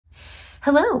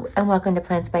Hello and welcome to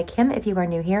Plansbykim. If you are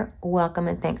new here, welcome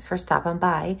and thanks for stopping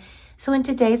by. So in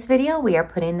today's video, we are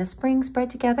putting the spring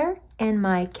spread together in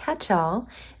my catch-all.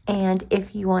 And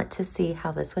if you want to see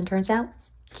how this one turns out,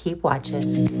 keep watching.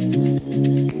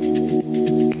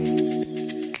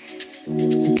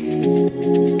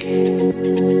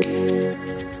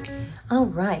 All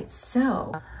right,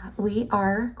 so we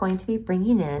are going to be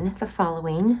bringing in the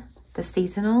following, the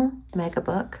seasonal mega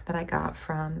book that I got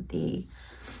from the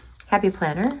Happy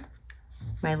Planner,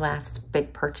 my last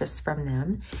big purchase from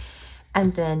them.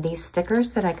 And then these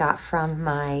stickers that I got from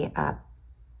my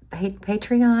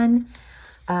Patreon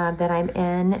that I'm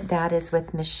in, that is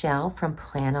with Michelle from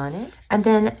Plan On It. And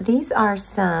then these are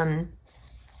some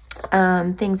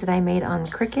things that I made on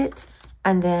Cricut.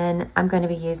 And then I'm going to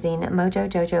be using Mojo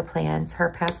Jojo Plans, her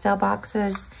pastel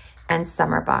boxes and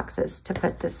summer boxes to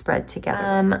put the spread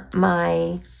together.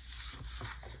 My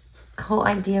whole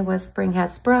idea was spring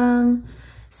has sprung,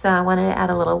 so I wanted to add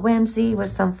a little whimsy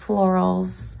with some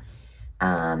florals.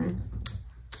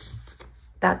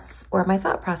 That's where my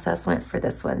thought process went for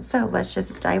this one. So let's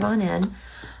just dive on in.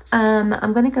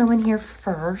 I'm going to go in here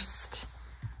first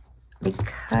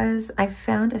because I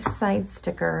found a side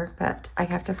sticker, but I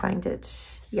have to find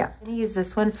it. Yeah, I'm going to use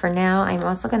this one for now. I'm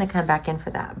also going to come back in for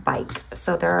that bike.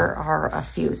 So there are a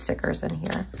few stickers in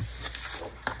here.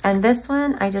 And this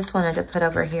one, I just wanted to put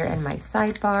over here in my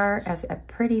sidebar as a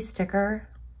pretty sticker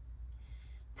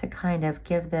to kind of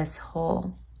give this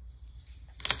whole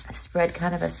spread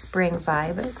kind of a spring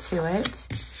vibe to it.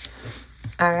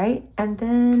 All right, and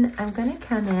then I'm gonna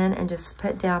come in and just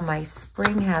put down my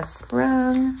spring has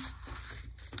sprung.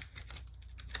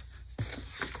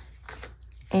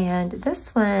 And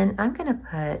this one, I'm gonna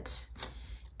put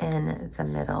in the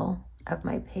middle of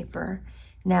my paper.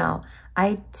 Now,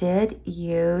 I did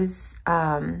use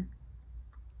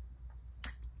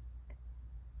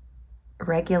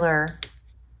regular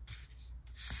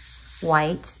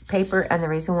white paper, and the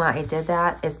reason why I did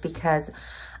that is because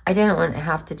I didn't want to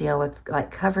have to deal with like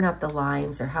covering up the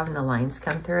lines or having the lines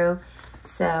come through.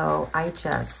 So I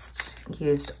just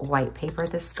used white paper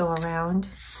this go around.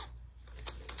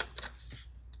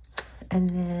 And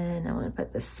then I want to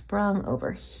put the sprung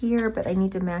over here, but I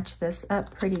need to match this up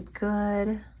pretty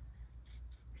good.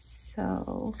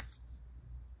 So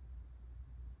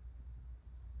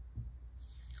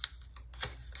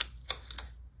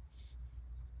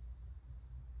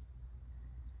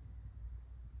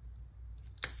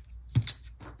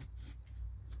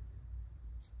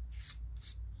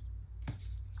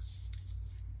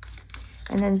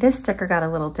and then this sticker got a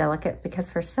little delicate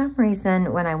because for some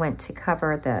reason when I went to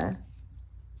cover the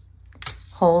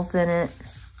holes in it,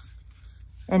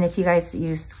 and if you guys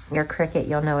use your Cricut,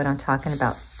 you'll know what I'm talking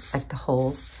about, like the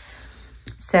holes.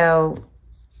 So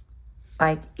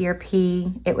like ear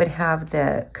P, it would have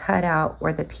the cutout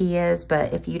where the P is,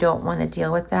 but if you don't want to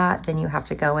deal with that, then you have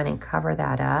to go in and cover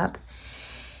that up.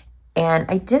 And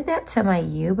I did that to my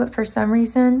U, but for some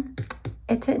reason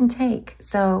it didn't take.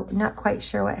 So not quite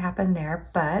sure what happened there,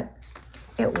 but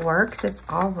it works, it's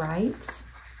all right.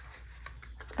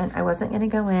 And I wasn't gonna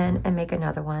go in and make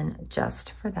another one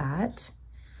just for that.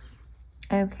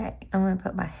 Okay, I'm gonna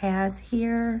put my has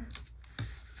here.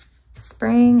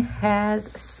 Spring has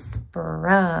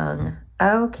sprung.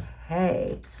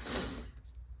 Okay.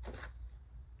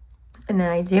 And then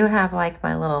I do have like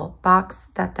my little box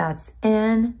that's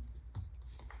in.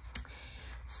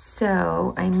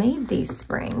 So I made these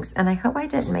springs, and I hope I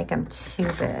didn't make them too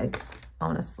big,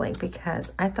 honestly,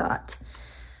 because I thought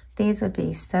these would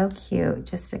be so cute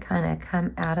just to kind of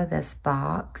come out of this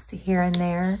box here and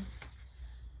there.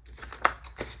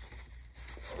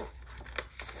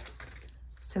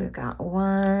 So we've got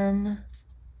 1,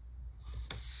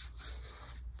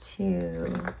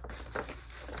 2,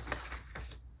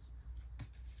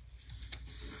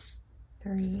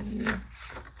 3,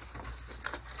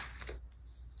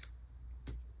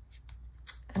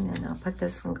 and then I'll put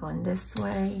this one going this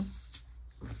way,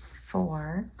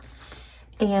 4.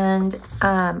 And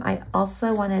I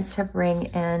also wanted to bring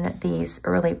in these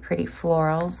really pretty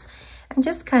florals and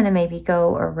just kind of maybe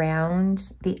go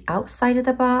around the outside of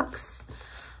the box.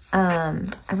 I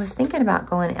was thinking about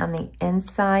going on the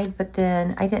inside, but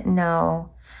then I didn't know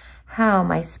how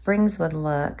my springs would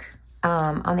look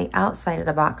on the outside of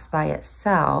the box by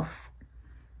itself.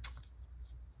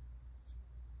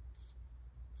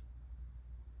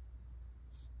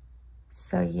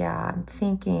 So yeah, I'm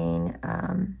thinking,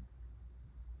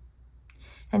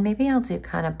 and maybe I'll do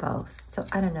kind of both. So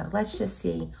I don't know, let's just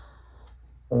see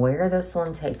where this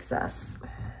one takes us.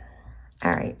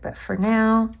 All right, but for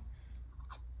now,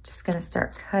 just gonna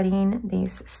start cutting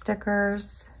these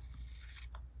stickers.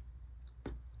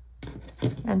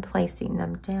 and placing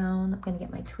them down. I'm going to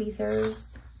get my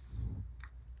tweezers.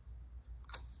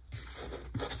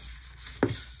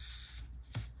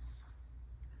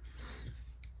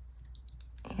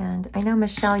 And I know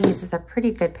Michelle uses a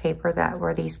pretty good paper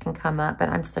where these can come up, but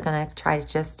I'm still going to try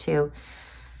to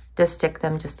stick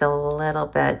them just a little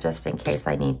bit, just in case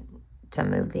I need to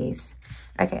move these.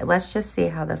 Okay, let's just see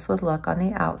how this would look on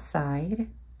the outside.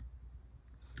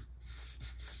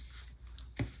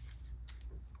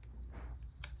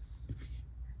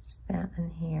 There's that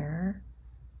in here.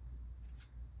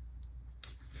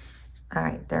 All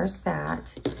right, there's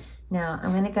that. Now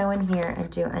I'm going to go in here and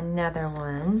do another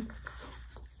one.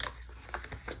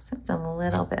 So it's a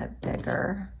little bit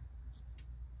bigger.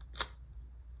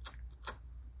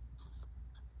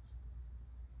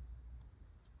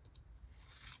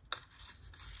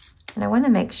 And I want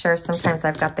to make sure sometimes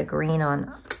I've got the green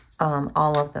on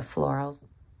all of the florals.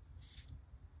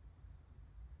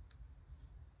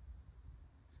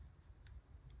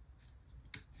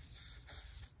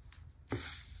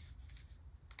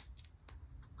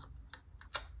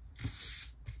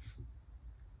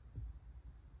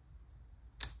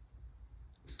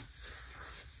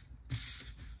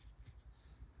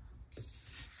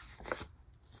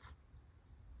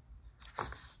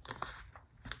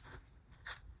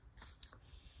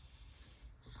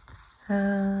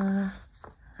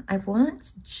 I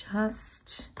want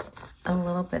just a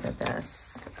little bit of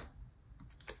this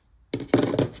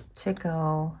to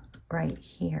go right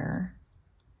here.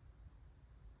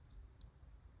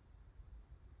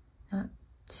 Not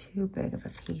too big of a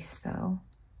piece though.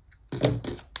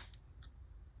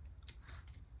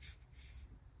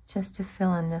 Just to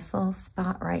fill in this little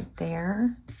spot right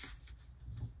there.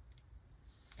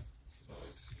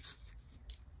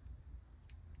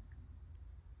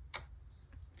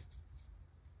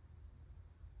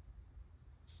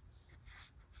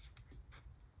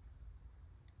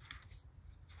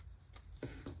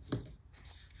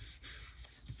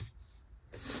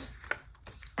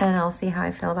 And I'll see how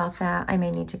I feel about that. I may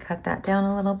need to cut that down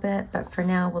a little bit, but for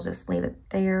now, we'll just leave it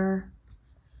there.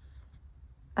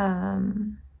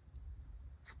 And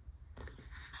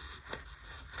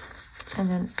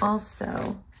then also, I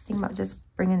was thinking about just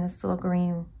bringing this little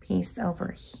green piece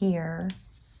over here.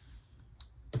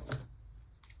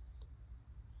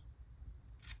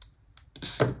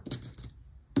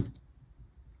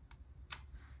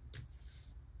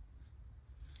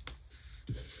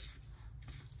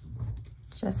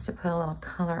 Just to put a little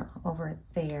color over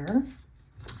there.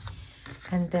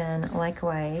 And then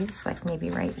likewise, like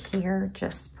maybe right here,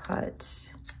 just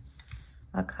put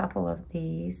a couple of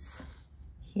these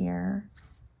here.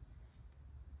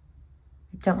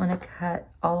 I don't want to cut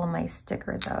all of my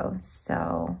sticker though,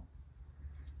 so.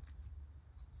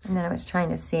 And then I was trying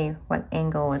to see what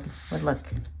angle would look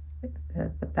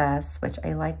the best, which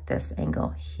I like this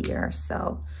angle here,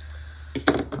 so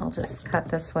I'll just cut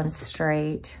this one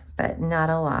straight, but not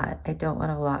a lot. I don't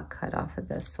want a lot cut off of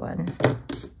this one.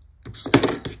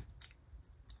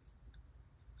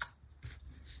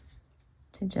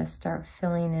 To just start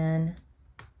filling in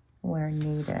where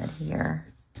needed here.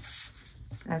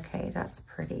 Okay, that's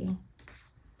pretty.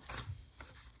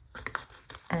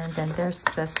 And then there's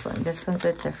this one. This one's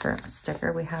a different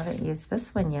sticker. We haven't used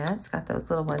this one yet. It's got those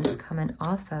little ones coming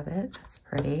off of it. That's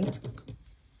pretty.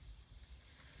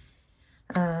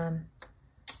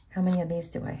 How many of these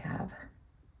do I have?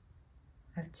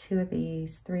 I have 2 of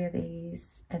these, 3 of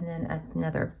these, and then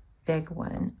another big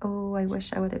one. Oh, I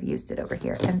wish I would have used it over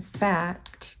here. In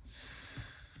fact,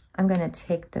 I'm going to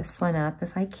take this one up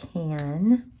if I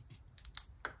can.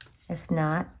 If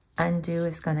not, undo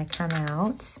is going to come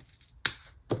out.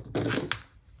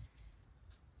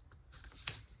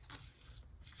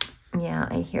 Yeah,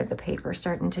 I hear the paper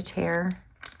starting to tear.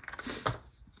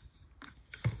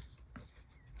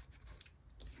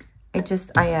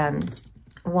 I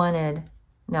wanted,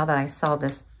 now that I saw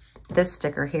this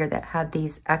sticker here that had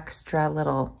these extra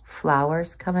little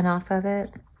flowers coming off of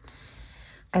it,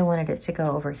 I wanted it to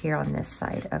go over here on this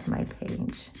side of my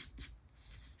page.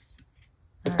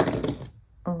 All right,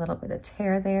 a little bit of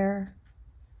tear there.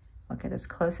 I'll get as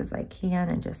close as I can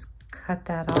and just cut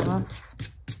that off.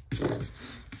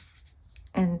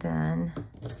 And then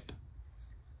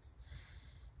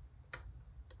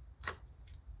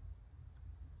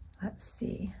let's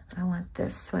see, I want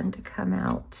this one to come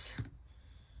out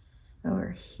over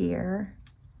here.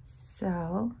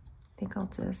 So I think I'll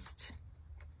just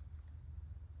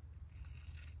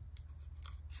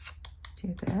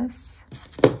do this.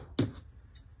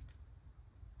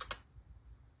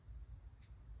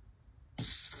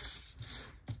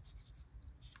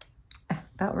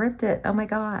 About ripped it, oh my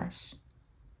gosh.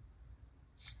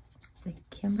 The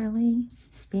Kimberly,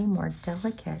 be more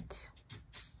delicate.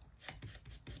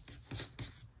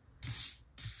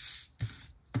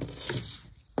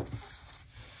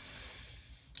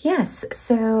 Yes,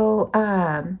 so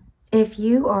if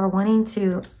you are wanting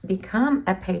to become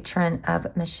a patron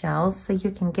of Michelle's, so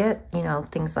you can get, you know,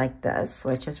 things like this,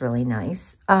 which is really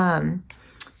nice. Yeah,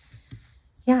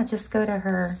 just go to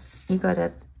her.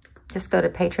 Just go to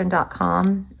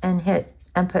patron.com and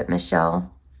put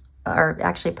Michelle, or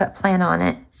actually put Plan on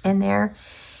it in there.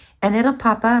 And it'll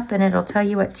pop up and it'll tell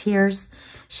you what tiers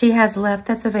she has left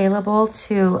that's available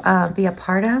to be a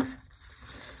part of.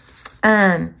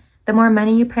 The more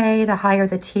money you pay, the higher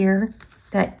the tier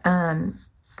that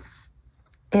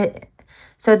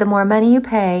so the more money you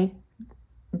pay,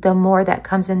 the more that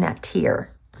comes in that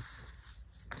tier.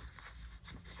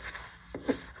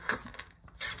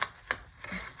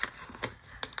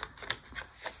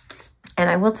 And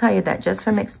I will tell you that just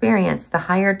from experience, the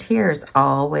higher tiers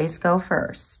always go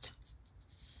first.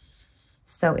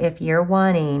 So if you're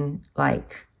wanting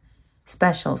like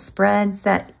special spreads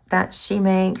that she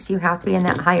makes, you have to be in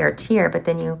that higher tier. But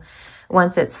then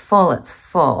once it's full, it's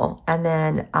full. And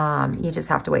then you just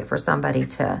have to wait for somebody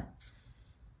to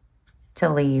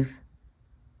leave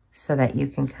so that you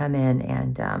can come in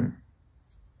and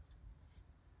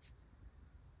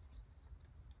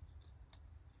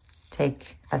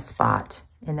take a spot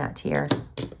in that tier.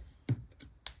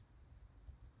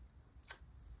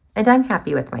 And I'm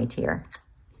happy with my tier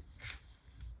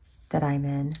that I'm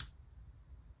in.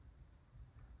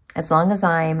 As long as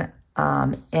I'm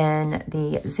in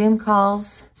the Zoom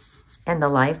calls and the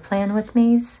live plan with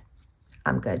me's,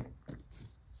 I'm good.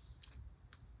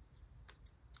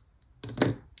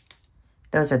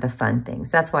 Those are the fun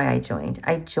things. That's why I joined.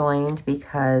 I joined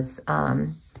because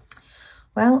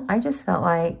well, I just felt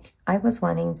like I was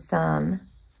wanting some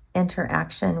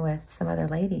interaction with some other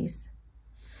ladies.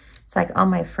 It's like all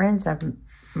my friends are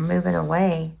moving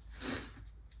away.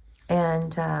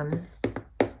 And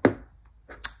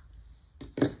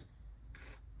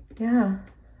yeah,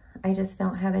 I just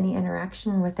don't have any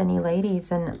interaction with any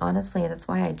ladies. And honestly, that's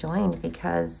why I joined,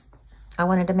 because I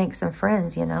wanted to make some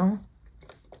friends, you know?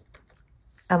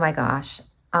 Oh my gosh,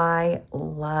 I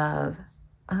love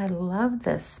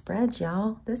this spread,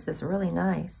 y'all. This is really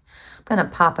nice. I'm gonna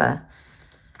pop a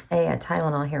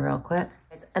Tylenol here real quick.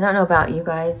 I don't know about you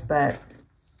guys, but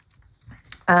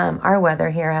our weather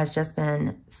here has just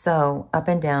been so up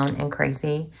and down and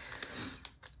crazy.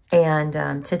 And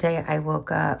today I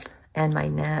woke up and my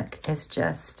neck is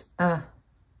just, I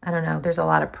don't know, there's a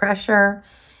lot of pressure.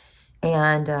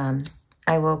 And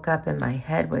I woke up and my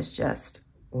head was just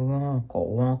wonka,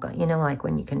 wonka. You know, like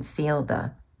when you can feel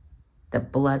the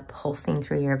blood pulsing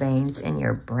through your veins in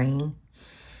your brain.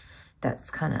 That's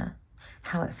kind of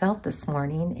how it felt this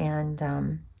morning. And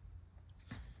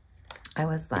I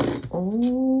was like,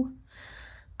 oh,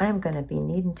 I'm going to be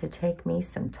needing to take me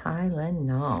some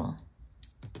Tylenol.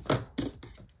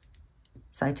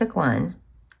 So I took one.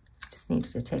 Just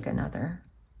needed to take another.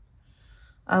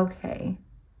 Okay.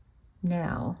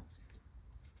 Now,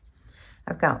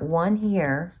 I've got one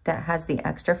here that has the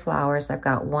extra flowers. I've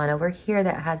got one over here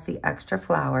that has the extra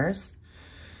flowers.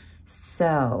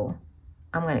 So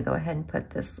I'm going to go ahead and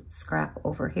put this scrap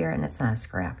over here. And it's not a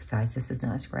scrap, you guys. This is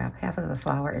not a scrap. Half of a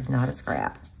flower is not a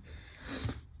scrap.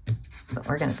 But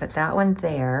we're going to put that one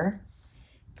there.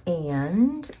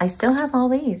 And I still have all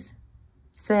these.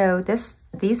 So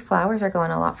these flowers are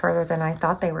going a lot further than I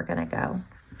thought they were going to go.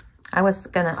 I was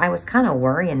kind of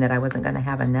worrying that I wasn't going to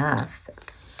have enough.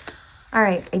 All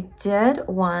right, I did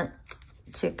want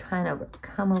to kind of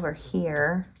come over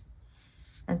here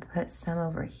and put some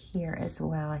over here as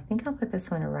well. I think I'll put this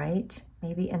one right,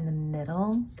 maybe in the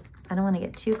middle. I don't want to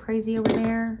get too crazy over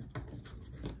there.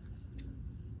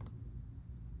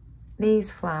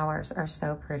 These flowers are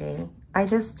so pretty. I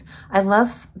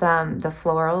love the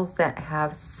florals that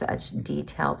have such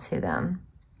detail to them.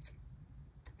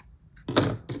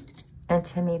 And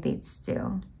to me, these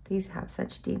do. These have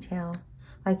such detail.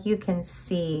 Like you can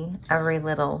see every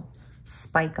little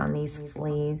spike on these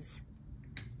leaves.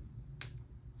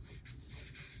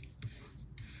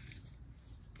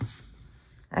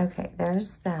 Okay,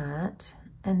 there's that.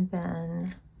 And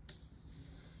then,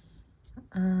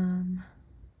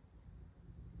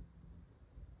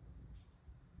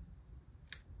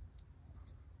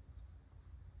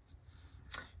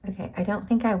 okay, I don't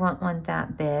think I want one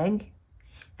that big,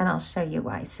 and I'll show you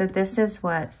why. So this is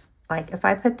what, like if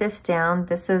I put this down,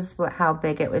 this is how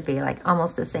big it would be, like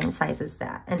almost the same size as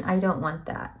that. And I don't want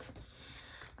that.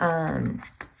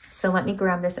 So let me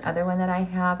grab this other one that I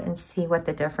have and see what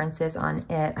the difference is on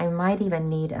it. I might even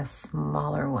need a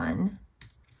smaller one.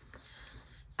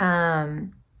 Yeah,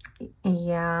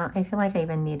 I feel like I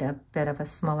even need a bit of a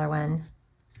smaller one.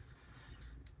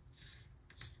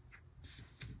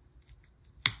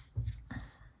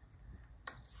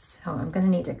 So I'm going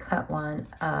to need to cut one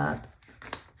up.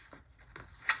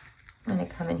 I'm going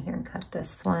to come in here and cut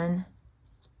this one.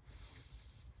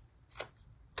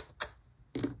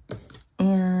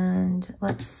 And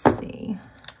let's see.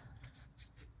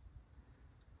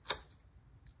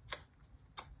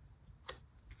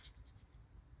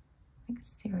 Like,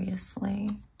 seriously.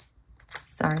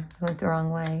 Sorry, I went the wrong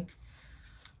way.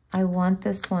 I want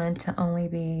this one to only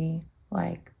be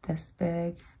like this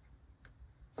big.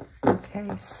 Okay,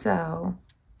 so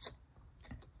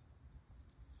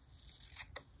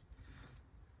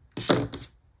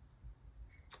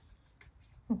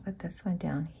we'll put this one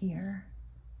down here.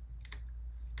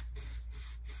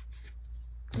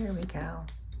 There we go.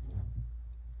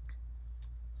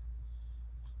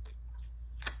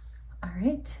 All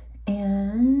right,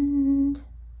 and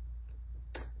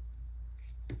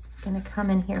I'm gonna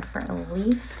come in here for a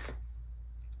leaf.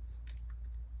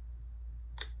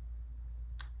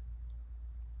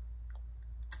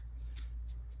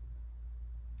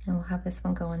 And we'll have this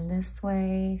one going this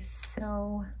way,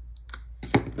 so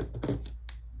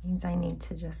means I need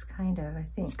to just kind of, I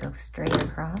think, go straight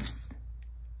across.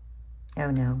 Oh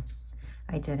no,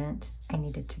 I didn't. I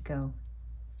needed to go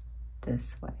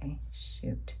this way.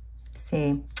 Shoot.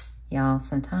 See, y'all,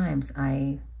 sometimes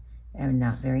I am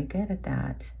not very good at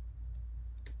that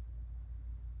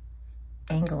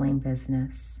angling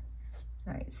business.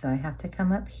 All right, so I have to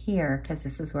come up here because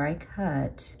this is where I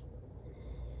cut.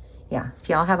 Yeah, if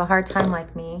y'all have a hard time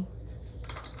like me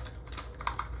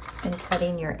in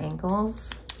cutting your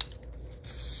angles,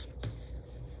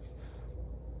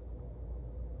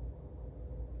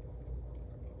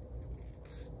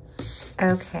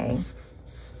 okay.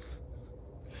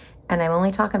 And I'm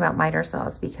only talking about miter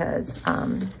saws because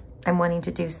I'm wanting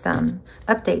to do some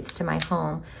updates to my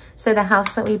home. So the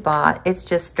house that we bought, it's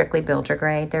just strictly builder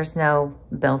grade. There's no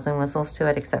bells and whistles to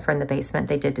it except for in the basement.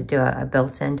 They did do a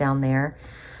built-in down there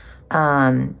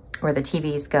where the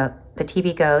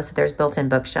TV goes. So there's built-in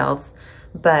bookshelves.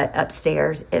 But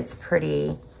upstairs, it's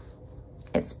pretty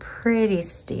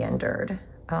standard.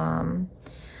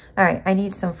 All right, I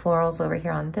need some florals over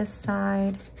here on this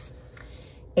side.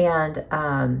 And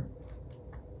I'm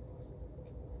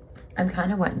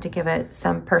kind of wanting to give it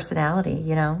some personality,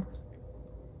 you know?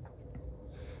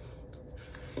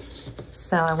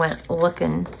 So I went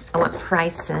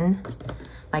pricing.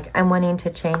 Like, I'm wanting to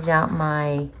change out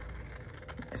my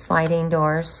sliding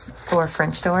doors for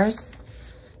French doors.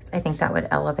 I think that would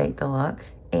elevate the look.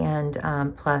 And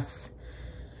plus,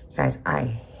 you guys, I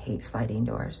hate sliding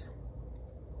doors.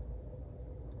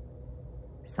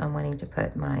 So I'm wanting to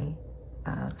put my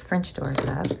French doors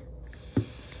up.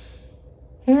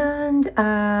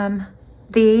 And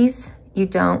these you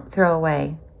don't throw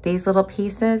away. These little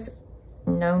pieces,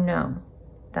 no.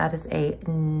 That is a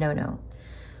no.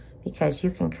 Because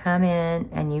you can come in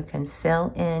and you can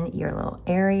fill in your little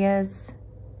areas.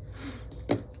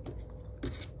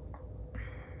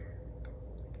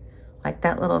 Like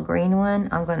that little green one,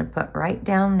 I'm going to put right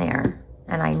down there.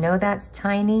 And I know that's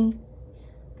tiny,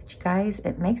 but you guys,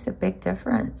 it makes a big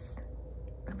difference.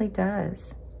 It really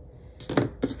does.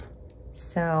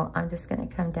 So I'm just going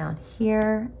to come down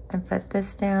here and put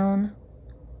this down.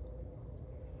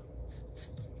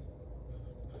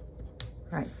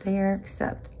 Right there,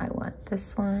 except I want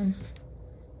this one.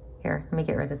 Here, let me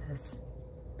get rid of this.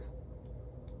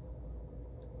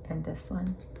 And this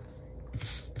one.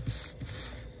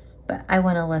 But I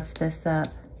want to lift this up.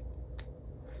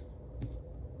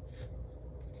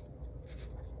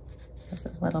 There's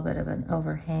a little bit of an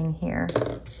overhang here,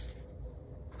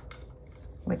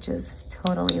 which is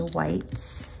totally white.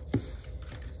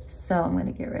 So I'm going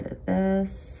to get rid of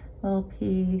this little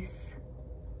piece.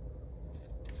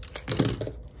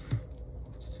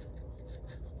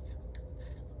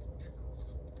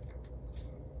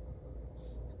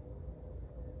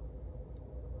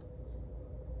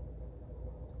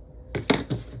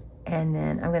 And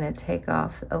then I'm going to take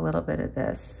off a little bit of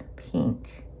this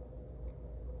pink.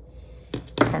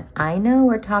 And I know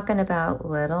we're talking about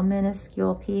little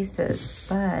minuscule pieces,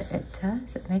 but it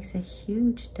makes a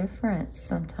huge difference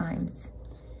sometimes.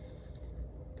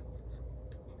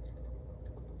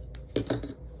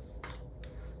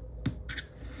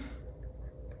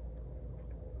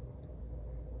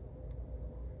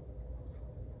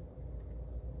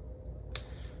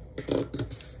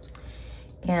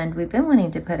 And we've been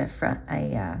wanting to put a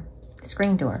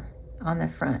screen door on the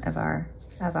front of our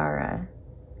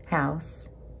house.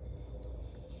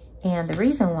 And the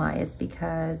reason why is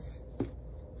because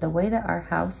the way that our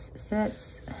house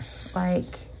sits, like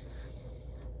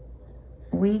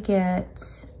we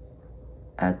get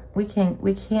we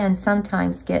can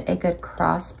sometimes get a good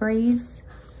cross breeze,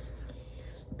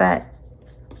 but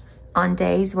on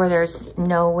days where there's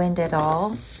no wind at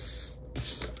all,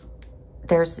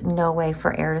 there's no way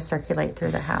for air to circulate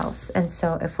through the house. And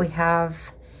so if we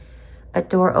have a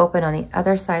door open on the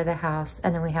other side of the house,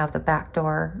 and then we have the back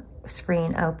door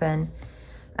screen open,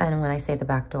 and when I say the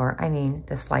back door, I mean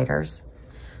the sliders,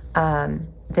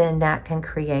 then that can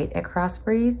create a cross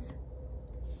breeze,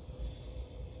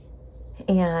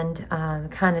 and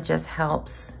kind of just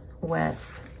helps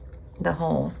with the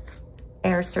whole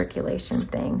air circulation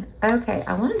thing. Okay,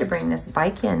 I wanted to bring this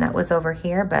bike in that was over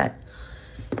here, but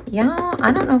y'all,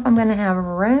 I don't know if I'm gonna have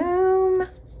room.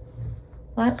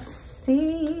 Let's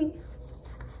see.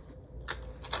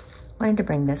 I wanted to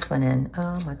bring this one in.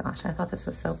 Oh my gosh, I thought this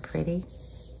was so pretty.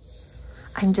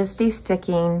 I'm just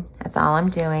de-sticking, that's all I'm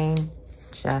doing.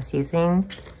 Just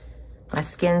using my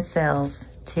skin cells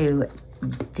to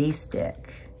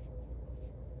de-stick.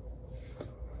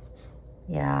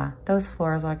 Yeah, those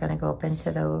florals are gonna go up into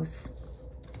those.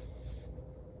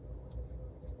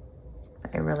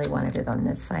 I really wanted it on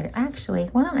this side. Actually,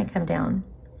 why don't I come down?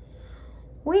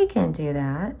 We can do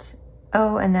that.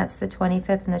 Oh, and that's the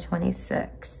 25th and the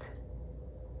 26th.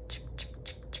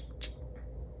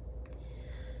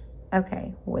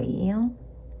 Okay, well,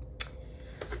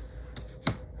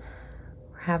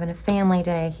 we're having a family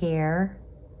day here.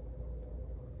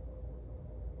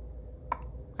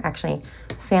 Actually,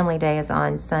 family day is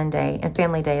on Sunday, and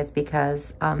family day is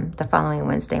because the following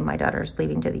Wednesday, my daughter's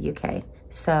leaving to the UK.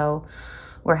 So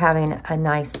we're having a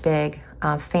nice big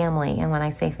family. And when I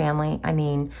say family, I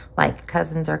mean like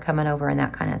cousins are coming over and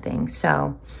that kind of thing.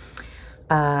 So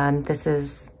this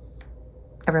is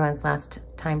everyone's last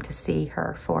time to see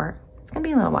her for, it's gonna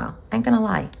be a little while, I ain't gonna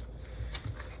lie.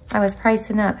 I was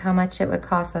pricing up how much it would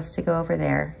cost us to go over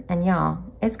there. And y'all,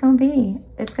 it's gonna be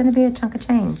a chunk of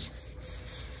change.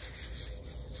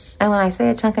 And when I say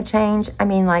a chunk of change, I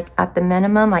mean like at the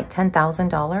minimum, like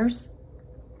 $10,000.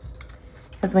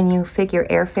 Because when you figure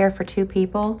airfare for 2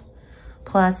 people,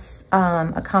 plus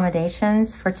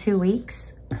accommodations for 2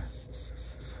 weeks.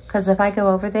 Because if I go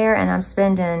over there and I'm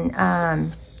spending,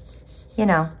 you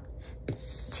know,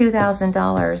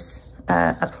 $2,000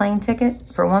 a plane ticket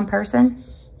for 1 person,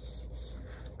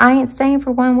 I ain't staying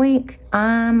for 1 week.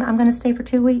 I'm gonna stay for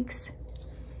 2 weeks.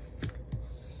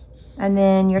 And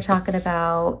then you're talking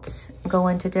about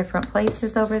going to different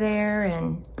places over there,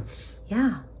 and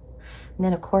yeah. And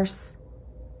then of course,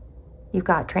 you've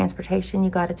got transportation you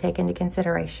got to take into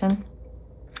consideration.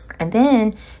 And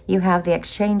then you have the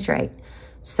exchange rate.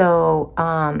 So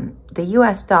the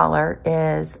US dollar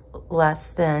is less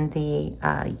than the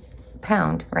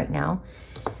pound right now.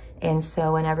 And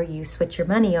so whenever you switch your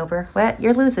money over, well,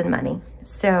 you're losing money.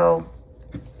 So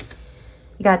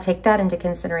you got to take that into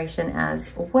consideration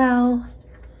as well.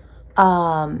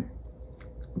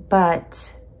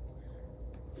 But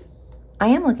I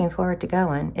am looking forward to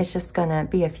going. It's just gonna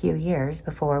be a few years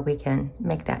before we can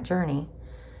make that journey.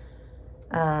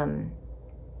 But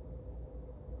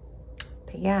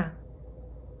yeah,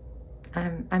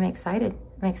 I'm excited.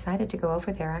 I'm excited to go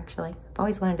over there, actually. I've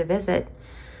always wanted to visit.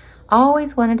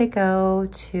 Always wanted to go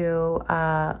to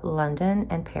London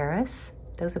and Paris.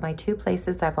 Those are my 2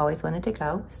 places I've always wanted to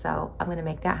go. So I'm gonna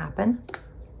make that happen.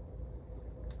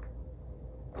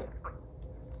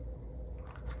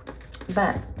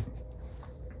 But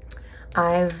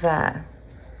I've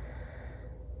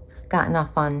gotten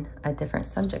off on a different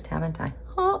subject, haven't I?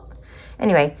 Oh.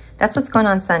 Anyway, that's what's going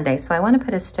on Sunday. So I want to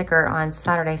put a sticker on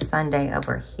Saturday, Sunday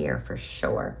over here for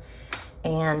sure.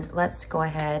 And let's go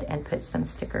ahead and put some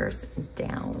stickers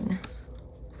down.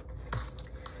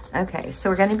 Okay, so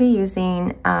we're going to be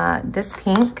using this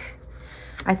pink.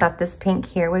 I thought this pink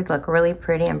here would look really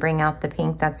pretty and bring out the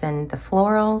pink that's in the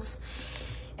florals.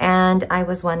 And I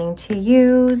was wanting to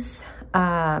use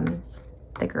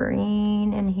the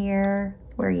green in here.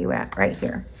 Where are you at? Right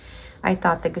here. I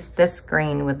thought that this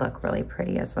green would look really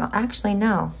pretty as well. Actually,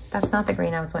 no, that's not the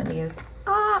green I was wanting to use.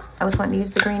 I was wanting to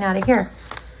use the green out of here,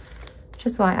 which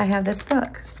is why I have this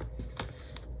book.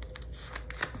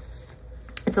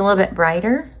 It's a little bit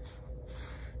brighter.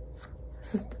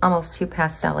 This is almost too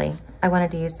pastel-y. I wanted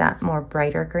to use that more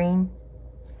brighter green.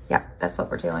 Yep, that's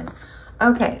what we're doing.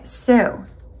 Okay, so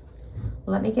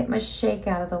let me get my shake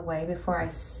out of the way before I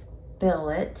spill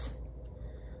it.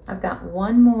 I've got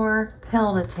one more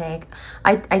pill to take.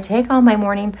 I take all my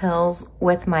morning pills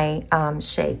with my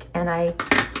shake, and I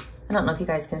don't know if you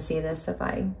guys can see this if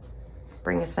I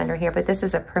bring this under here, but this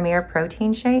is a Premier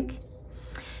Protein Shake.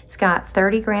 It's got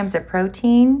 30 grams of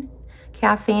protein.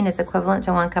 Caffeine is equivalent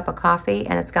to 1 cup of coffee,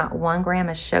 and it's got 1 gram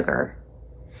of sugar.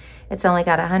 It's only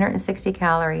got 160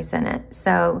 calories in it.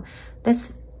 So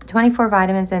this 24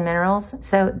 vitamins and minerals.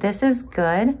 So this is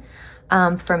good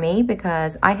for me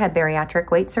because I had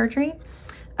bariatric weight surgery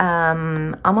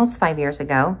almost 5 years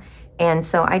ago. And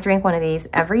so I drink one of these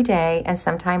every day, and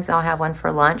sometimes I'll have one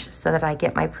for lunch so that I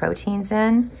get my proteins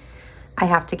in. I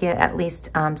have to get at least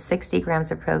 60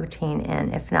 grams of protein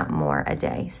in, if not more, a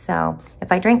day. So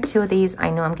if I drink 2 of these, I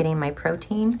know I'm getting my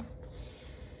protein.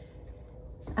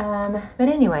 But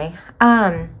anyway,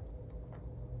 I've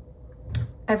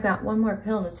got one more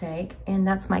pill to take, and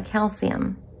that's my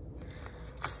calcium.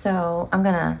 So I'm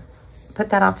gonna put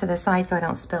that off to the side so I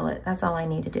don't spill it. That's all I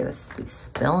need to do is be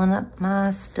spilling up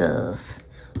my stuff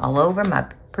all over my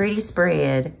pretty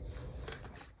spread.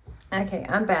 Okay,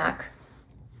 I'm back.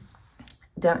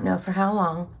 Don't know for how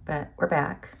long, but we're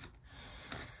back.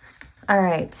 All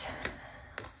right.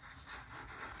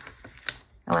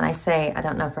 And when I say I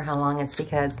don't know for how long, it's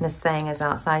because Miss Thing is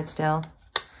outside still. All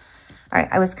right,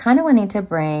 I was kind of wanting to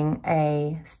bring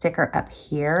a sticker up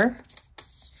here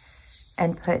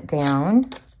and put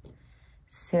down.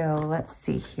 So let's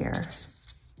see here.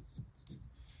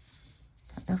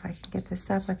 Don't know if I can get this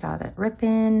up without it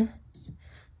ripping,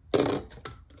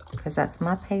 because that's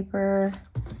my paper.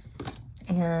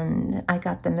 And I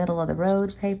got the middle of the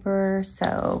road paper,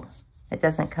 so it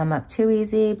doesn't come up too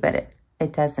easy, but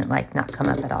it doesn't like not come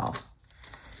up at all.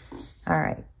 All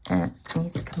right, and it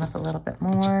needs to come up a little bit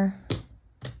more.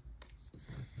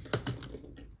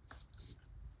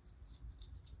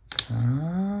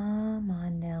 Come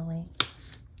on, Nellie.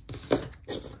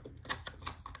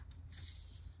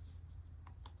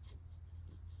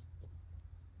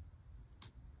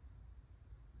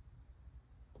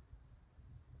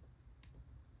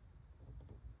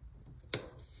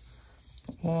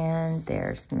 And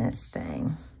there's Miss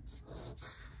Thing.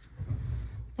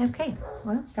 Okay,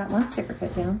 well, got one sticker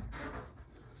put down.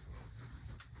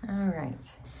 All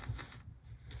right.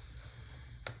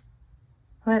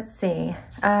 Let's see.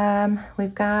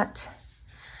 We've got,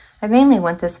 I mainly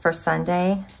want this for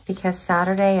Sunday because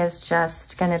Saturday is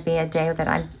just going to be a day that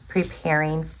I'm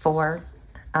preparing for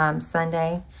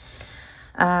Sunday.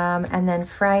 And then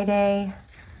Friday,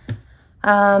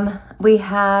 we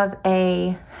have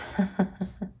a,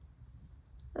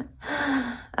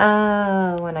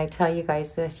 oh, when I tell you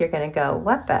guys this, you're going to go,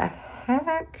 what the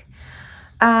heck?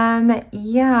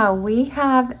 Yeah, we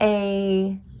have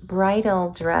a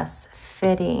bridal dress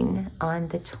fitting on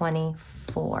the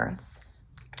 24th.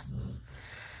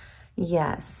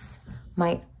 Yes,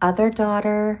 my other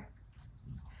daughter,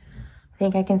 I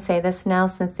think I can say this now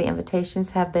since the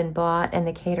invitations have been bought and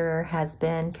the caterer has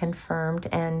been confirmed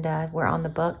and we're on the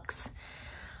books.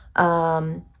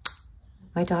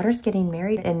 My daughter's getting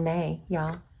married in May,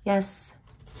 y'all. Yes.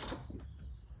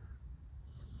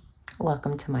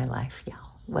 Welcome to my life, y'all.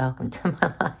 Welcome to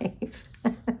my life.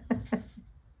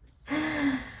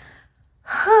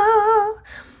 Oh,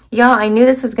 y'all, I knew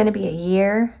this was going to be a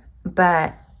year,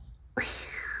 but whew.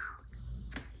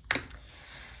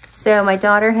 So my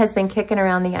daughter has been kicking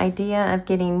around the idea of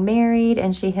getting married,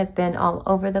 and she has been all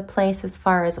over the place as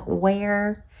far as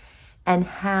where and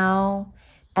how,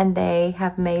 and they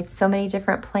have made so many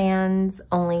different plans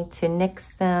only to nix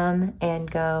them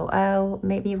and go, oh,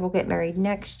 maybe we'll get married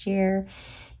next year.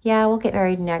 Yeah, we'll get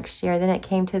married next year. Then it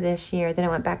came to this year. Then it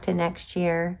went back to next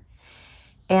year.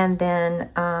 And then,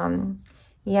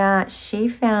 yeah, she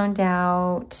found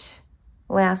out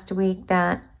last week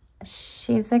that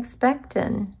she's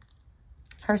expecting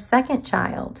her second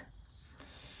child.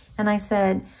 And I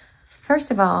said,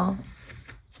 first of all,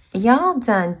 y'all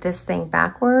done this thing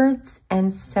backwards.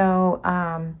 And so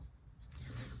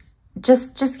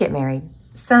just get married.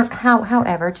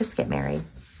 However, just get married.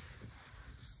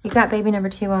 You got baby number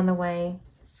 2 on the way.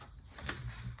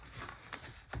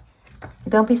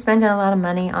 Don't be spending a lot of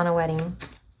money on a wedding.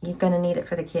 You're going to need it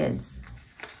for the kids.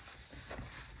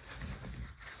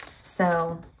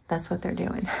 So that's what they're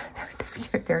doing.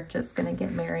 They're just going to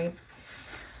get married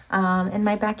in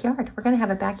my backyard. We're going to have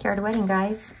a backyard wedding,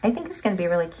 guys. I think it's going to be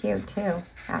really cute too,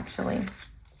 actually.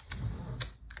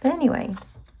 But anyway,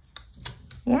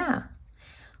 yeah.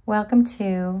 Welcome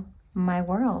to my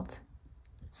world.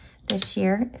 This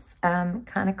year, it's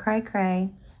kind of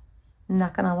cray-cray. I'm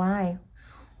not going to lie.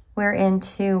 We're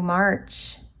into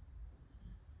March.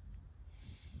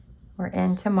 We're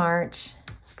into March,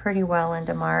 pretty well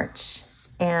into March.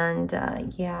 And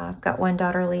yeah, I've got one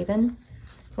daughter leaving,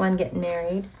 one getting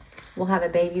married. We'll have a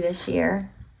baby this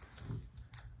year.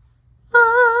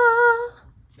 Ah!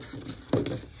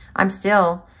 I'm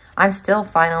still I'm still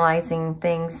finalizing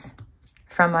things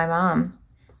from my mom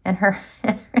and her,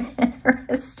 and her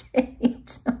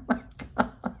estate. Oh my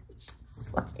gosh.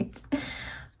 It's like,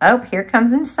 oh, here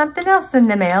comes in something else in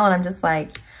the mail. And I'm just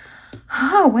like,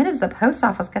 oh, when is the post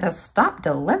office going to stop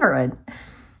delivering?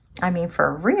 I mean,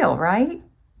 for real, right?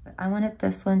 I wanted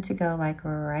this one to go like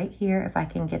right here if I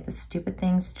can get the stupid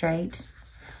thing straight.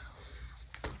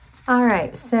 All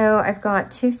right, so I've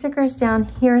got 2 stickers down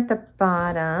here at the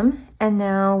bottom, and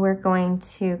now we're going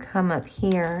to come up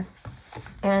here,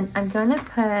 and I'm gonna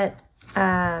put,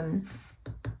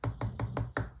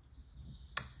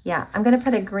 yeah, I'm gonna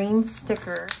put a green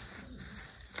sticker.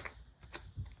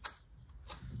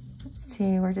 Let's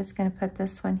see, we're just gonna put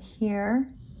this one here.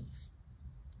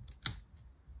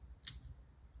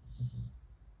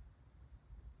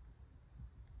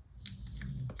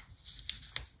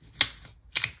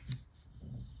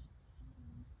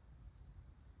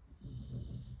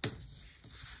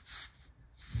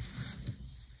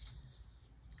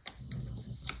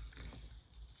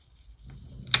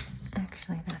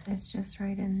 It's just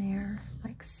right in there,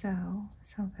 like so.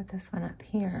 So I'll put this one up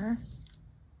here.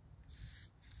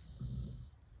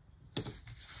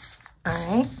 All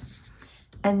right.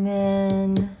 And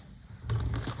then,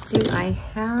 do I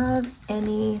have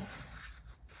any?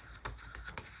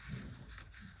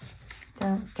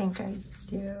 Don't think I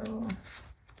do.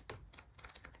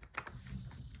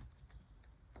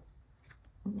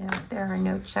 No, there are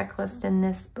no checklists in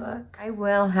this book. I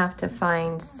will have to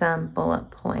find some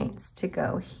bullet points to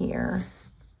go here.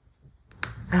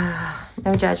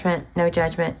 No judgment, no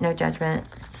judgment, no judgment.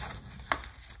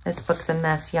 This book's a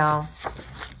mess, y'all.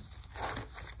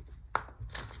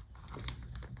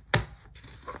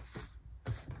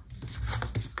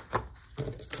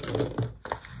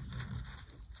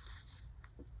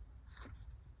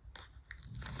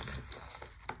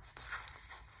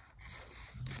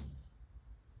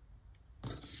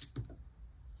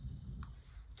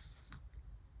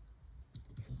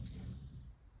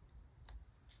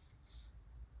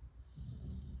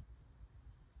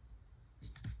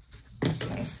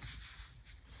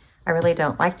 I really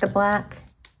don't like the black.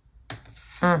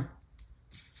 Oh,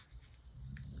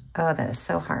 that is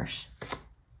so harsh.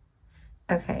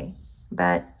 Okay,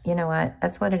 but you know what?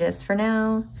 That's what it is for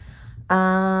now.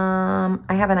 I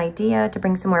have an idea to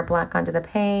bring some more black onto the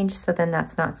page, so then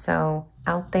that's not so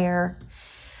out there.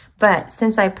 But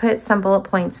since I put some bullet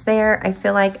points there, I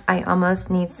feel like I almost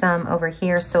need some over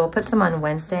here, so we'll put some on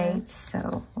Wednesday.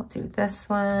 So we'll do this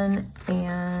one,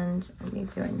 and let me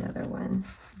do another one.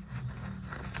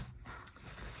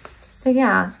 So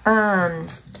yeah, I'm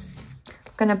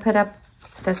gonna put up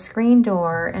the screen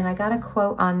door, and I got a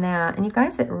quote on that. And you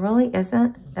guys, it really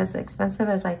isn't as expensive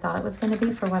as I thought it was gonna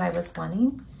be for what I was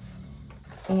wanting.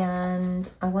 And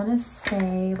I wanna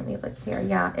say, let me look here.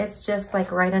 Yeah, it's just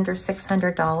like right under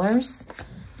 $600.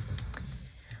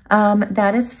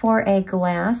 That is for a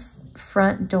glass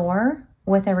front door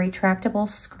with a retractable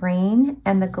screen,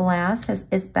 and the glass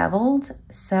is beveled,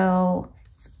 so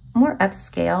it's more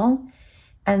upscale.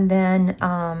 And then,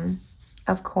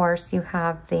 of course, you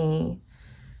have the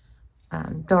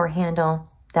door handle.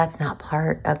 That's not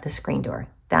part of the screen door.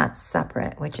 That's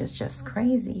separate, which is just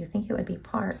crazy. You think it would be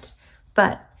part.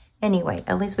 But anyway,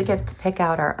 at least we get to pick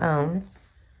out our own.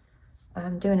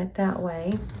 I'm doing it that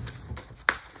way.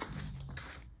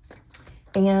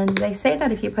 And they say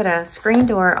that if you put a screen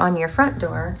door on your front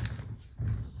door,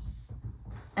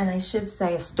 and I should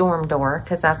say a storm door,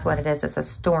 because that's what it is. It's a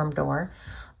storm door.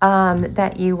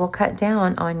 That you will cut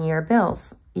down on your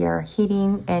bills, your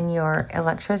heating and your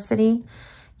electricity.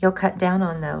 You'll cut down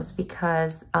on those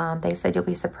because they said you'll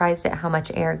be surprised at how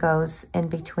much air goes in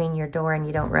between your door and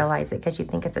you don't realize it because you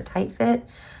think it's a tight fit,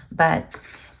 but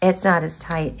it's not as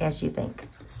tight as you think.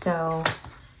 So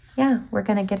yeah, we're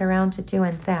going to get around to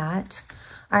doing that.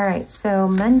 All right, so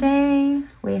Monday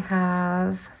we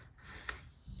have,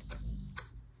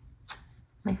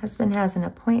 my husband has an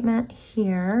appointment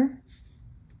here.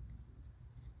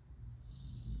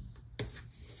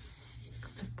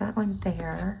 That one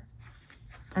there.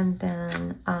 And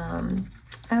then,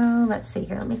 oh, let's see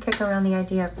here. Let me kick around the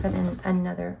idea of putting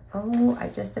another, oh, I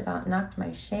just about knocked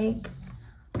my shake.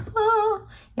 Oh,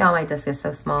 y'all, my desk is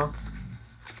so small.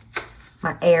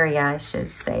 My area, I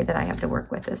should say, that I have to work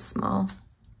with is small.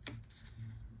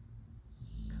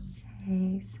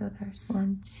 Okay, so there's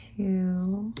 1,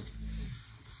 2.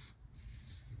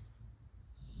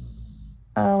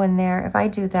 Oh, and there, if I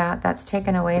do that, that's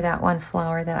taken away that one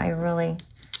flower that I really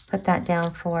put that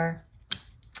down for.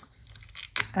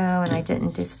 Oh, and I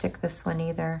didn't do stick this one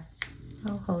either.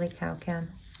 Oh, holy cow, Kim.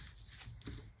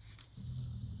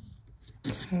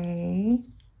 Okay.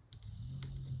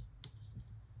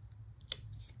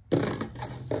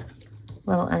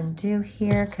 little undo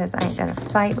here because I ain't gonna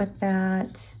fight with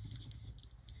that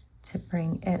to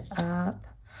bring it up.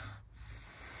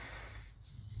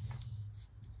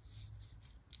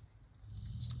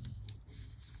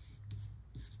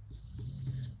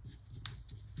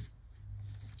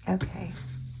 Okay.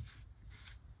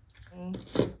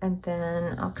 And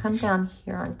then I'll come down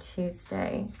here on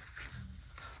Tuesday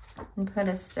and put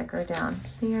a sticker down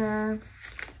here.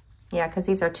 Yeah, because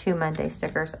these are 2 Monday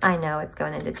stickers. I know it's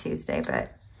going into Tuesday,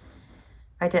 but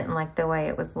I didn't like the way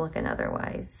it was looking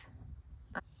otherwise.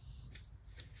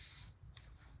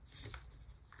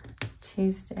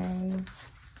 Tuesday.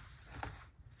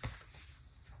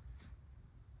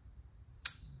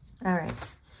 All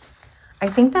right. I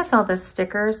think that's all the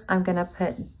stickers I'm going to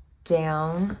put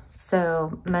down.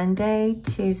 So Monday,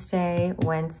 Tuesday,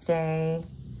 Wednesday,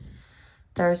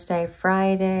 Thursday,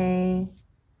 Friday.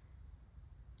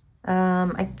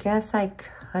 I guess I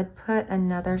could put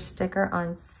another sticker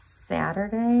on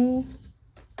Saturday,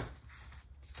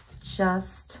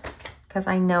 just because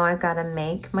I know I've got to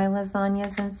make my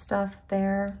lasagnas and stuff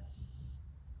there.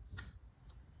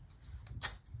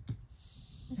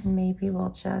 And maybe we'll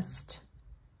just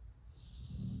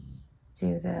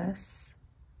do this.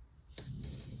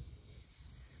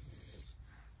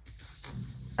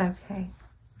 Okay,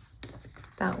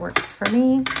 that works for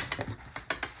me.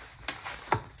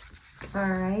 All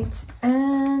right,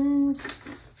 and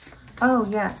oh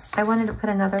yes, I wanted to put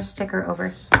another sticker over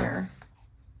here.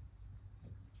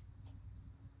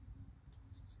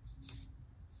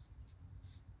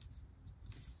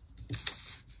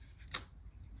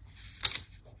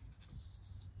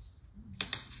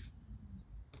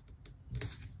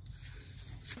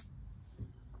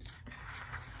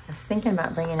 I was thinking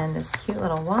about bringing in this cute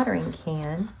little watering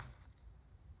can.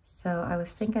 So I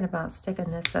was thinking about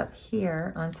sticking this up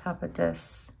here on top of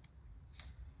this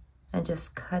and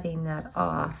just cutting that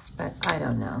off, but I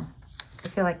don't know. I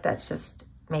feel like that's just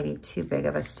maybe too big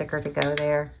of a sticker to go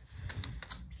there.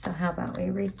 So how about we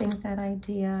rethink that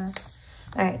idea?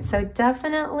 All right, so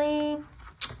definitely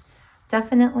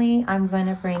I'm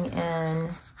gonna bring in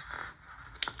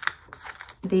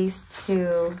these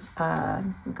 2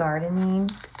 gardening.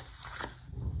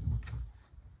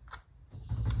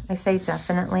 I say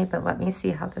definitely, but let me see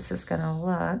how this is gonna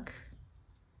look.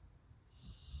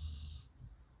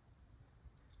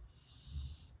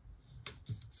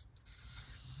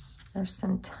 There's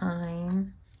some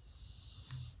thyme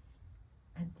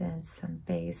and then some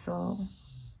basil.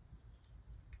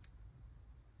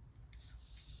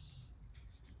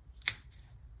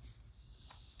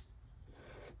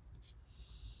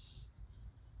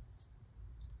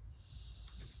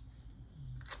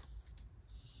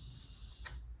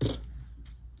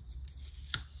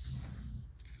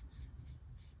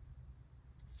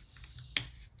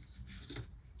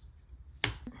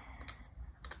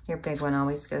 Your big one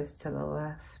always goes to the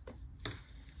left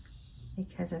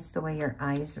because it's the way your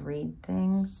eyes read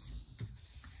things.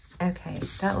 Okay,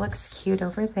 that looks cute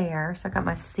over there. So I got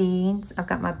my seeds, I've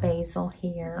got my basil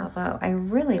here. Although I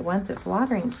really want this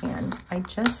watering can. I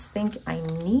just think I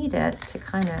need it to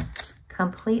kind of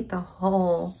complete the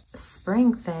whole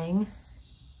spring thing.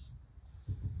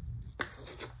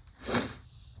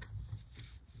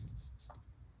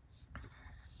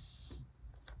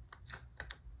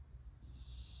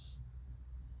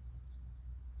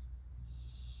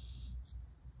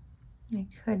 I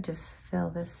could just fill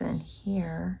this in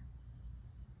here.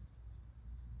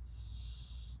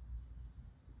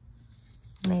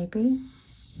 Maybe.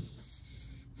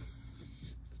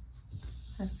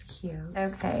 That's cute.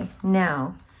 Okay,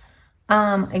 now,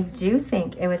 I do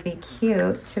think it would be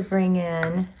cute to bring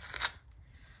in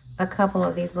a couple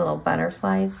of these little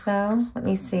butterflies though. Let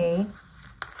me see.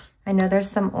 I know there's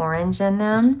some orange in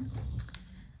them.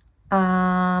 But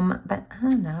I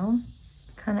don't know.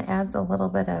 Kind of adds a little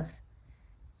bit of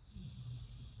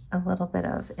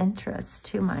interest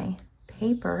to my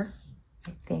paper,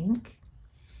 I think.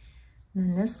 And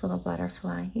then this little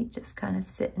butterfly, he's just kind of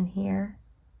sitting here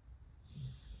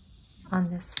on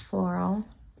this floral.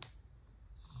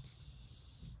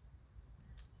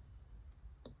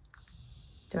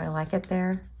 Do I like it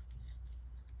there?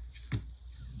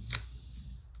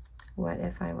 What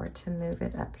if I were to move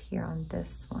it up here on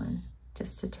this one,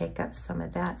 just to take up some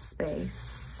of that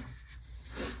space?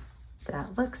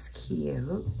 That looks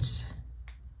cute.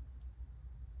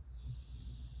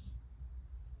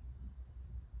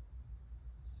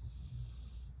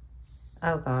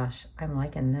 Oh gosh, I'm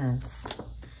liking this.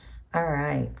 All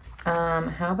right,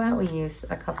 how about we use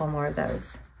a couple more of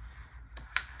those?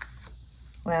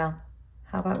 Well,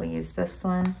 how about we use this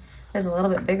one? There's a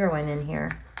little bit bigger one in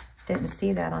here. Didn't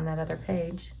see that on that other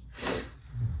page.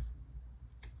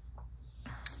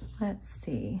 Let's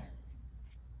see.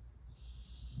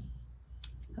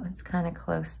 That one's kind of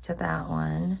close to that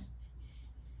one,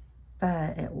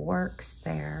 but it works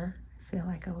there. I feel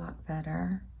like a lot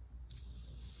better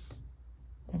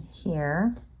than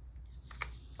here.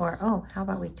 Or, oh, how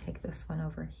about we take this one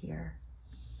over here?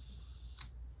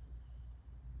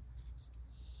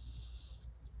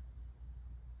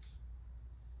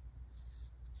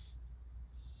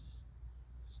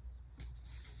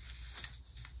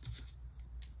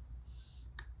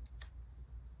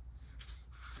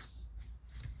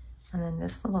 And then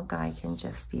this little guy can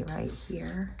just be right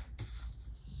here.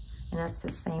 And that's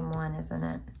the same one, isn't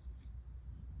it?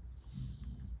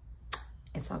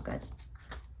 It's all good.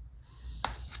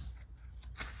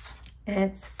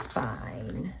 It's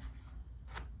fine.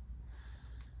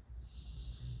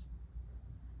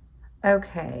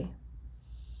 Okay.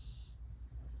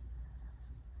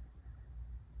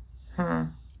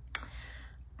 I'm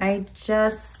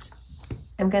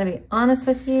going to be honest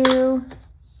with you.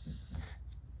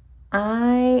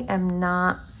 I am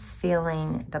not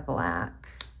feeling the black.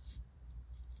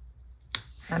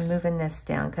 I'm moving this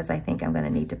down because I think I'm going to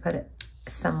need to put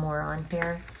some more on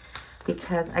here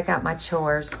because I got my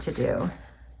chores to do.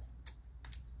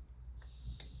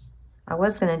 I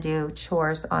was going to do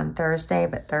chores on Thursday,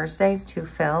 but Thursday's too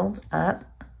filled up.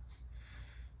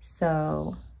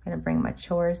 So I'm going to bring my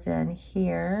chores in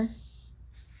here.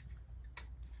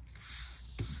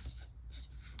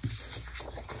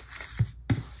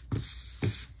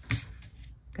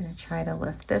 Going to try to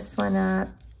lift this one up.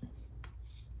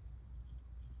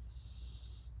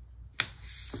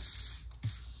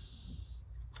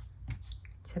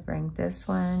 To bring this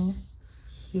one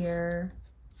here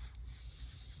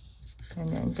and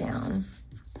then down.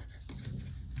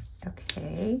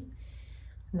 Okay,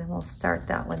 and then we'll start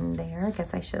that one there. I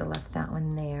guess I should have left that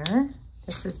one there.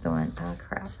 This is the one, oh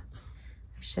crap.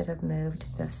 I should have moved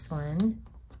this one.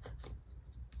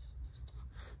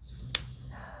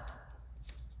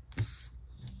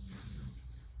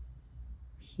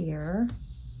 Here.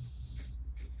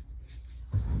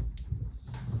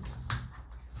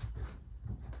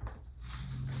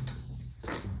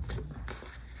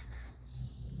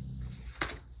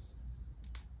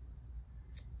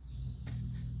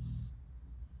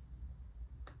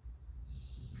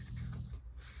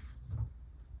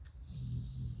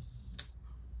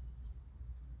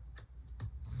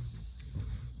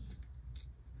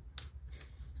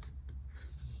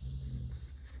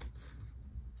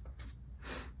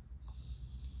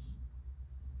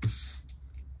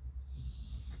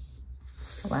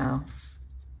 Wow.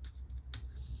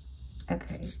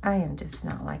 Okay, I am just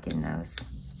not liking those.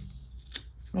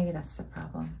 Maybe that's the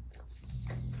problem.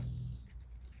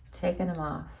 Taking them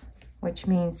off, which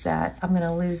means that I'm going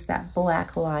to lose that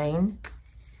black line.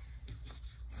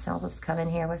 So I'll just come in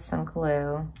here with some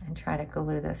glue and try to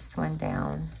glue this one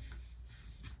down.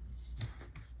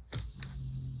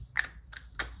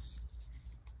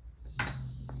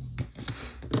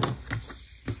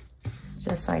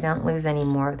 Just so I don't lose any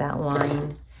more of that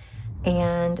line.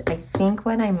 And I think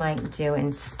what I might do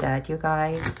instead, you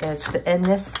guys, is in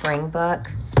this spring book,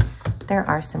 there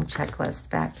are some checklists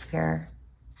back here.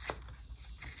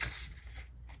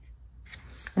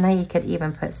 And now you could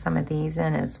even put some of these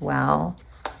in as well.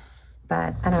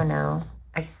 But I don't know.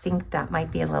 I think that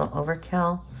might be a little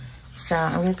overkill. So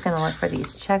I'm just going to look for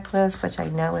these checklists, which I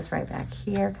know is right back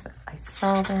here because I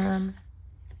saw them.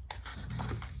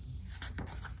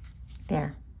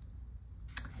 There.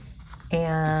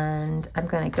 And I'm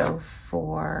going to go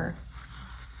for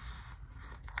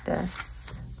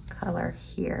this color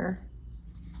here.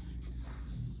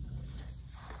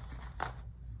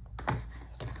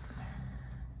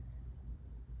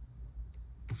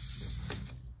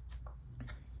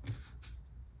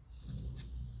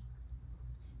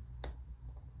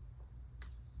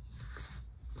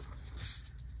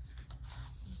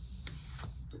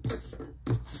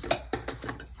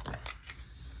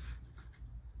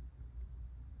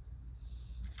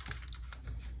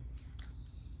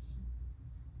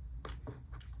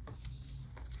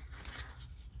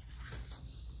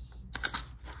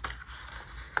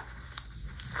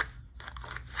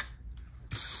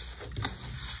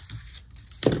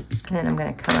 And then I'm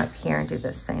going to come up here and do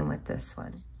the same with this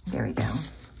one. There we go.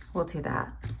 We'll do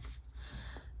that.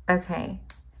 Okay,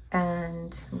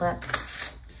 and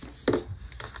let's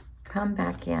come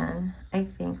back in, I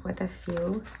think, with a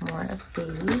few more of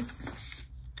these.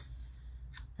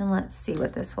 And let's see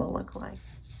what this will look like.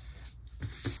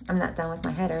 I'm not done with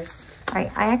my headers. All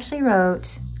right, I actually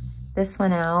wrote this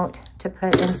one out to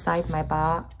put inside my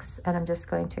box, and I'm just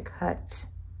going to cut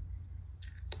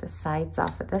the sides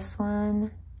off of this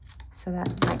one. so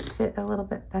that might fit a little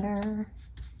bit better.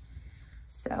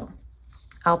 So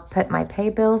I'll put my pay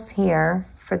bills here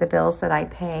for the bills that I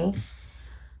pay.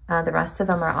 The rest of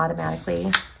them are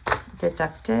automatically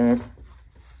deducted.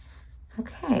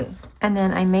 Okay, and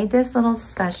then I made this little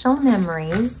special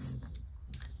memories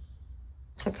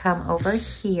to come over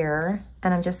here,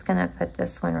 and I'm just gonna put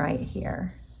this one right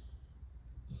here.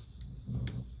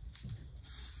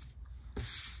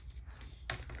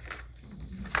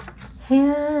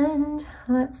 And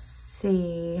let's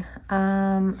see,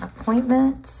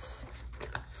 appointment.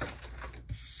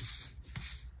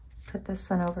 Put this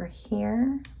one over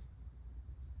here.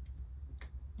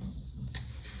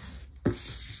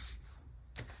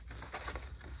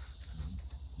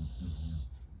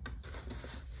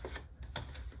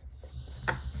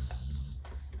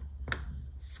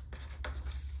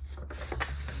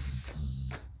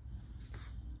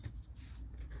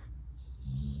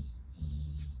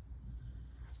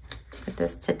 Put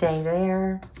this today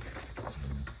there.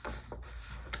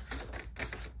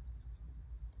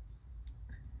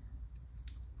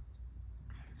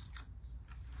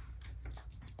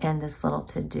 And this little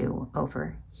to-do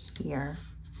over here.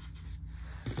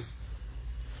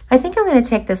 I think I'm going to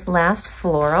take this last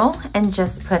floral and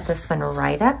just put this one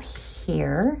right up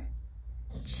here,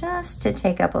 just to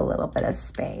take up a little bit of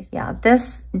space. Yeah,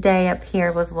 this day up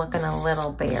here was looking a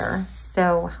little bare.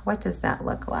 So what does that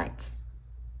look like?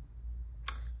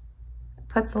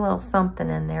 Puts a little something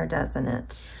in there, doesn't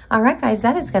it? All right, guys,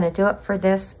 that is going to do it for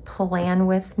this plan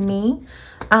with me.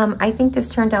 I think this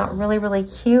turned out really, really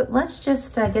cute. Let's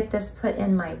just get this put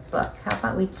in my book. How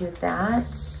about we do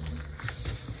that? See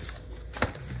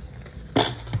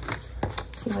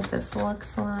what this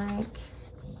looks like.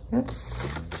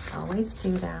 Oops, always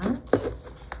do that.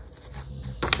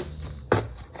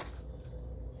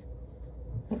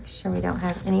 Make sure we don't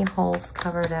have any holes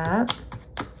covered up.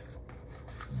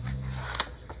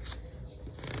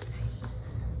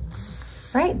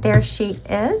 Right, there she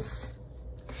is.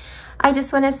 I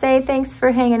just want to say thanks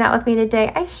for hanging out with me today.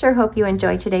 I sure hope you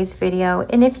enjoyed today's video.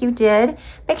 And if you did,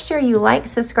 make sure you like,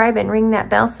 subscribe, and ring that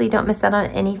bell so you don't miss out on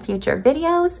any future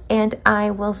videos. And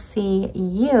I will see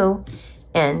you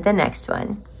in the next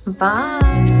one.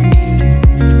 Bye.